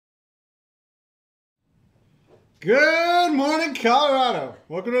Good morning, Colorado.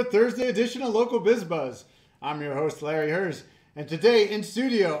 Welcome to a Thursday edition of Local Biz Buzz. I'm your host, Larry Hers, and today in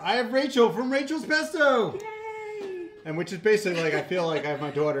studio I have Rachel from Rachel's Pesto. Yay! And which is basically like I feel like I have my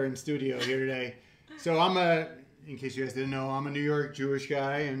daughter in studio here today. So in case you guys didn't know, I'm a New York Jewish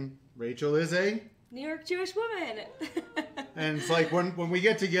guy, and Rachel is a New York Jewish woman. And it's like when we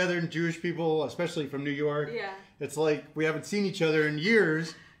get together, and Jewish people, especially from New York, Yeah. It's like we haven't seen each other in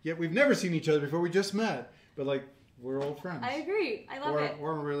years, yet we've never seen each other before. We just met. But like, we're old friends. I agree. I love it.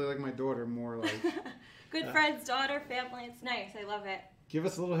 Or really like my daughter, more like... Good friends, daughter, family. It's nice. I love it. Give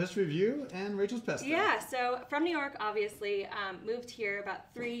us a little history of you and Rachel's Pesto. Yeah, so from New York, obviously. Moved here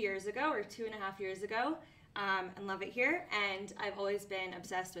about 3 years ago, or 2.5 years ago. And love it here. And I've always been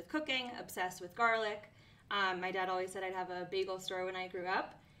obsessed with cooking, obsessed with garlic. My dad always said I'd have a bagel store when I grew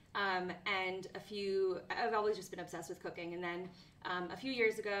up. I've always just been obsessed with cooking. And then a few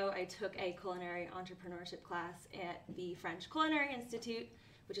years ago, I took a culinary entrepreneurship class at the French Culinary Institute,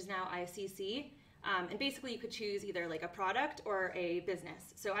 which is now ICC. And basically you could choose either like a product or a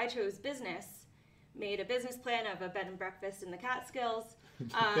business. So I chose business, made a business plan of a bed and breakfast in the Catskills.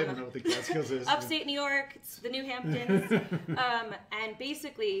 They don't know what the Catskills is. Upstate New York, it's the New Hamptons. And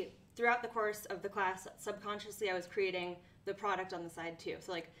basically throughout the course of the class, subconsciously I was creating the product on the side too.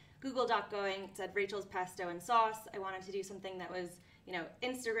 So like Google Doc going, it said Rachel's Pesto and Sauce. I wanted to do something that was,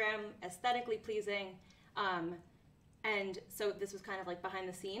 Instagram, aesthetically pleasing. And so this was kind of like behind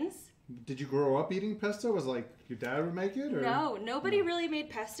the scenes. Did you grow up eating pesto? Was like your dad would make it? Or? No, nobody really made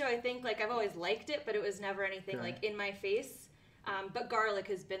pesto. I think like I've always liked it, but it was never anything like in my face. But garlic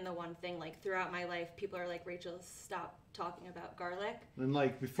has been the one thing like throughout my life. People are like, Rachel, stop talking about garlic. And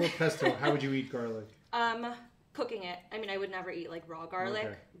like before pesto, how would you eat garlic? Cooking it. I mean, I would never eat like raw garlic.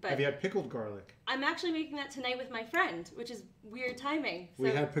 Okay. But have you had pickled garlic? I'm actually making that tonight with my friend, which is weird timing. So.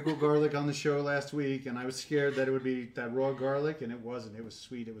 We had pickled garlic on the show last week, and I was scared that it would be that raw garlic, and it wasn't. It was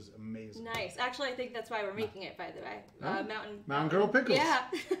sweet. It was amazing. Nice. Actually, I think that's why we're making it, by the way. Mountain Girl Pickles. Yeah.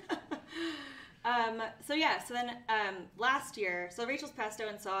 So then last year, so Rachel's Pesto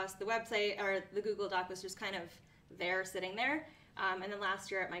and Sauce, the website or the Google Doc was just kind of there, sitting there. And then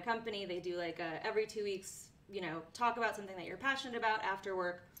last year at my company, they do like every 2 weeks, talk about something that you're passionate about after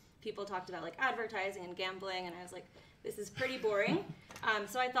work. People talked about like advertising and gambling, and I was like, this is pretty boring.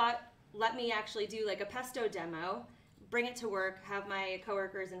 So I thought, let me actually do like a pesto demo, bring it to work, have my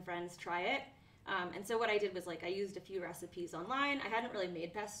coworkers and friends try it. And so what I did was like I used a few recipes online. I hadn't really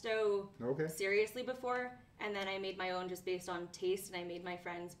made pesto seriously before, and then I made my own just based on taste, and I made my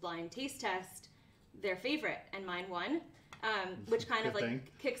friends blind taste test their favorite, and mine won. Which kind of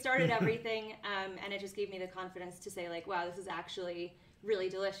like kickstarted everything, and it just gave me the confidence to say like, wow, this is actually really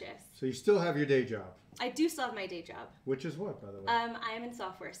delicious. So you still have your day job? I do still have my day job. Which is what, by the way? I am in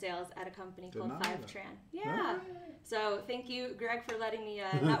software sales at a company called 5Tran. Yeah. So thank you, Greg, for letting me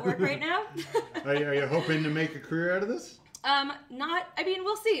not work right now. Are you hoping to make a career out of this?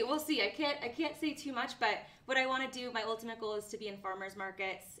 We'll see. We'll see. I can't say too much, but what I want to do, my ultimate goal is to be in farmers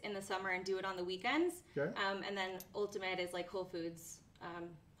markets in the summer and do it on the weekends. Okay. And then ultimate is like Whole Foods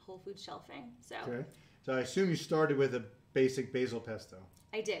shelving. So. Okay. So I assume you started with a basic basil pesto.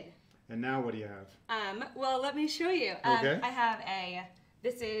 I did. And now what do you have? Well, let me show you. Okay. I have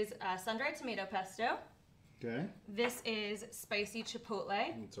this is sun-dried tomato pesto. Okay. This is spicy chipotle.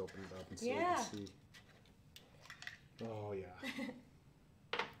 Let's open it up and see what we can see. Oh,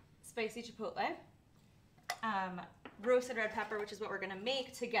 yeah. Spicy chipotle. Roasted red pepper, which is what we're going to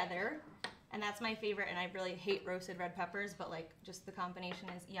make together. And that's my favorite, and I really hate roasted red peppers, but like just the combination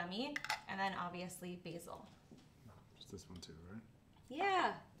is yummy. And then obviously basil. Just this one too, right?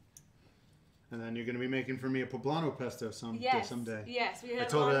 Yeah. And then you're going to be making for me a poblano pesto someday. Yes, I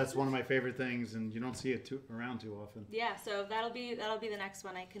told her that's one of my favorite things, and you don't see it around too often. Yeah, so that'll be the next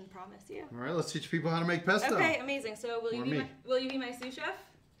one, I can promise you. All right, let's teach people how to make pesto. Okay, amazing. So will you be my sous chef?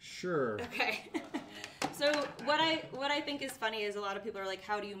 Sure. Okay. So what I think is funny is a lot of people are like,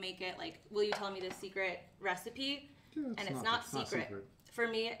 how do you make it? Like, will you tell me the secret recipe? Yeah, and it's not secret. For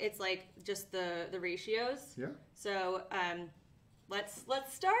me, it's like just the ratios. Yeah. So let's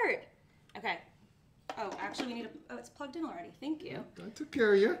start. Okay. Oh, actually we need it's plugged in already. Thank you. I took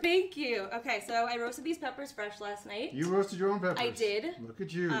care of you. Thank you. Okay, so I roasted these peppers fresh last night. You roasted your own peppers? I did. Look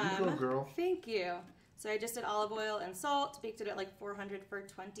at you. You go, girl. Thank you. So I just did olive oil and salt, baked it at like 400 for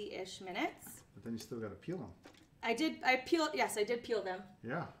 20-ish minutes. But then you still got to peel them. I did peel them.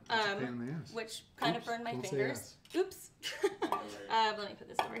 Yeah, that's a pain in the ass. Which kind of burned my fingers. Oops. Let me put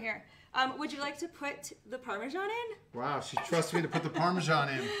this over here. Would you like to put the Parmesan in? Wow, she trusts me to put the Parmesan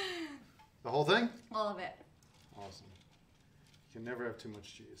in. The whole thing? All of it. Awesome. You can never have too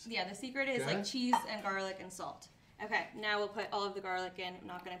much cheese. Yeah, the secret is like cheese and garlic and salt. Okay, now we'll put all of the garlic in. I'm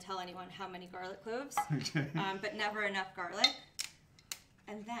not going to tell anyone how many garlic cloves, but never enough garlic.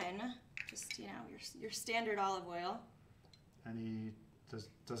 And then just, you know, your standard olive oil.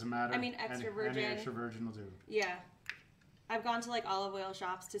 Doesn't matter. I mean, extra virgin. Any extra virgin will do. Yeah. I've gone to like olive oil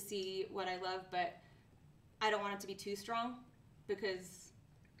shops to see what I love, but I don't want it to be too strong because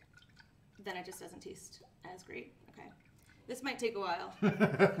then it just doesn't taste as great. Okay. This might take a while.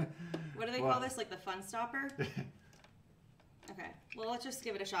 What do they call this? Like the fun stopper? Okay. Well, let's just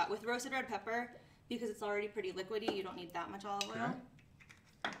give it a shot. With roasted red pepper, because it's already pretty liquidy, you don't need that much olive oil.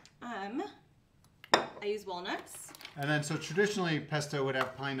 I use walnuts. And then, so traditionally pesto would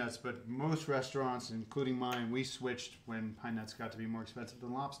have pine nuts, but most restaurants, including mine, we switched when pine nuts got to be more expensive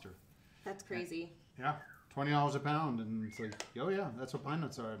than lobster. That's crazy. Yeah, $20 a pound, and it's like, oh yeah, that's what pine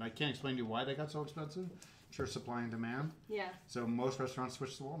nuts are. And I can't explain to you why they got so expensive. Sure, supply and demand. Yeah. So most restaurants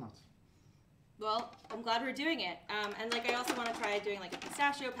switched to walnuts. Well, I'm glad we're doing it. And like I also want to try doing like a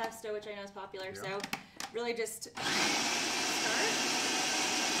pistachio pesto, which I know is popular. Yeah. So really just start.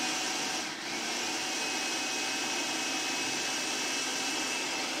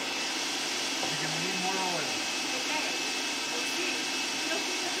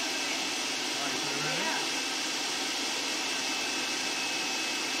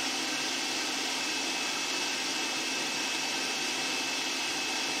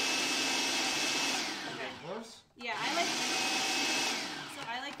 Yeah, I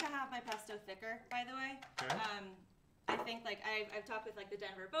like to have my pesto thicker, by the way. Okay. I think like I've talked with like the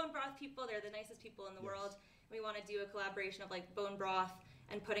Denver bone broth people. They're the nicest people in the world. We want to do a collaboration of like bone broth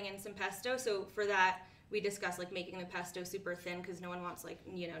and putting in some pesto. So for that, we discussed like making the pesto super thin because no one wants like,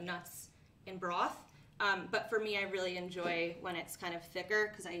 you know, nuts in broth. But for me, I really enjoy when it's kind of thicker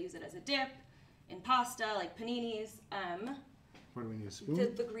because I use it as a dip in pasta, like paninis. What do we need, a spoon?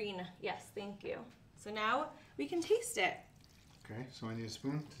 The green, yes, thank you. So now we can taste it. Okay, so I need a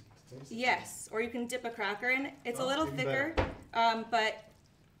spoon to taste it? Yes, or you can dip a cracker in. It's a little thicker, but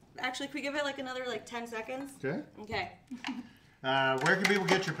actually, can we give it like another like 10 seconds? Okay. Okay. Where can people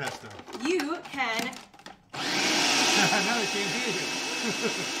get your pesto? You can. No, I can't hear you.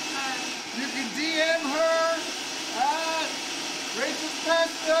 You can DM her at Rachel's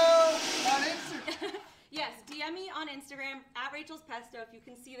Pesto on Instagram. Yes, DM me on Instagram at Rachel's Pesto if you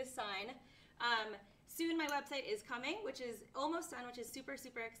can see the sign. Soon my website is coming, which is almost done, which is super,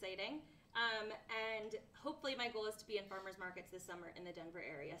 super exciting. And hopefully my goal is to be in farmers markets this summer in the Denver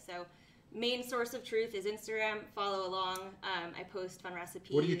area. So main source of truth is Instagram. Follow along. I post fun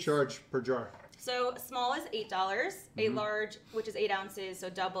recipes. What do you charge per jar? So small is $8, a large, which is 8 ounces,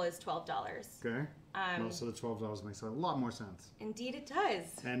 so double is $12. Okay. Well, so the $12 makes a lot more sense. Indeed it does.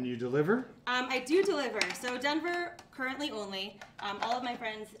 And you deliver? I do deliver. So Denver currently only. All of my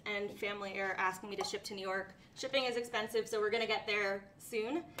friends and family are asking me to ship to New York. Shipping is expensive, so we're going to get there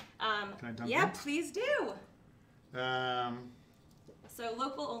soon. Can I dump Yeah, in? please do. So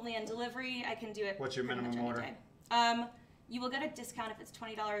local only and delivery, I can do it. What's your minimum order? You will get a discount if it's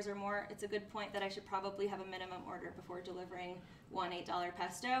 $20 or more. It's a good point that I should probably have a minimum order before delivering one $8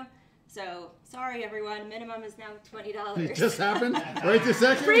 pesto. So, sorry everyone, minimum is now $20. It just happened? Right this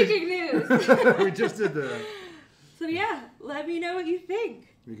second? Breaking news! We just did that. So yeah, let me know what you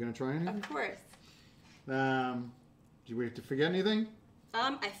think. Are you going to try anything? Of course. Do we have to forget anything?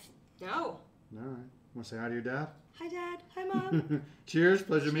 No. All right. Want to say hi to your dad? Hi Dad, hi Mom. Cheers,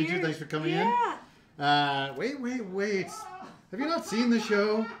 pleasure to meet you. Thanks for coming in. Wait. Have you not seen the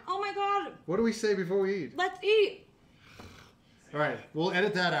show? Oh my God. What do we say before we eat? Let's eat. All right, we'll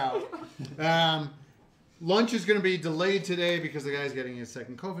edit that out. Lunch is going to be delayed today because the guy's getting his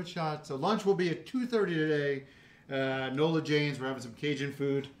second COVID shot. So lunch will be at 2:30 today. Nola Jane's, we're having some Cajun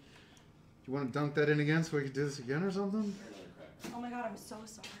food. Do you want to dunk that in again so we can do this again or something? Oh my God, I'm so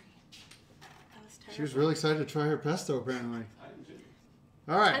sorry. That was terrible. She was really excited to try her pesto apparently.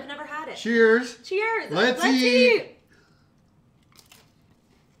 All right. I've never had it. Cheers. Cheers. Let's eat.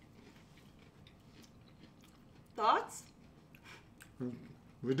 Thoughts?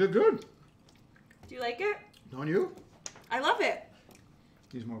 We did good. Do you like it? Don't you? I love it.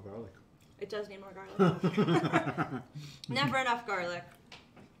 Needs more garlic. It does need more garlic. Never enough garlic.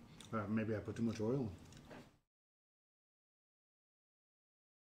 Maybe I put too much oil in.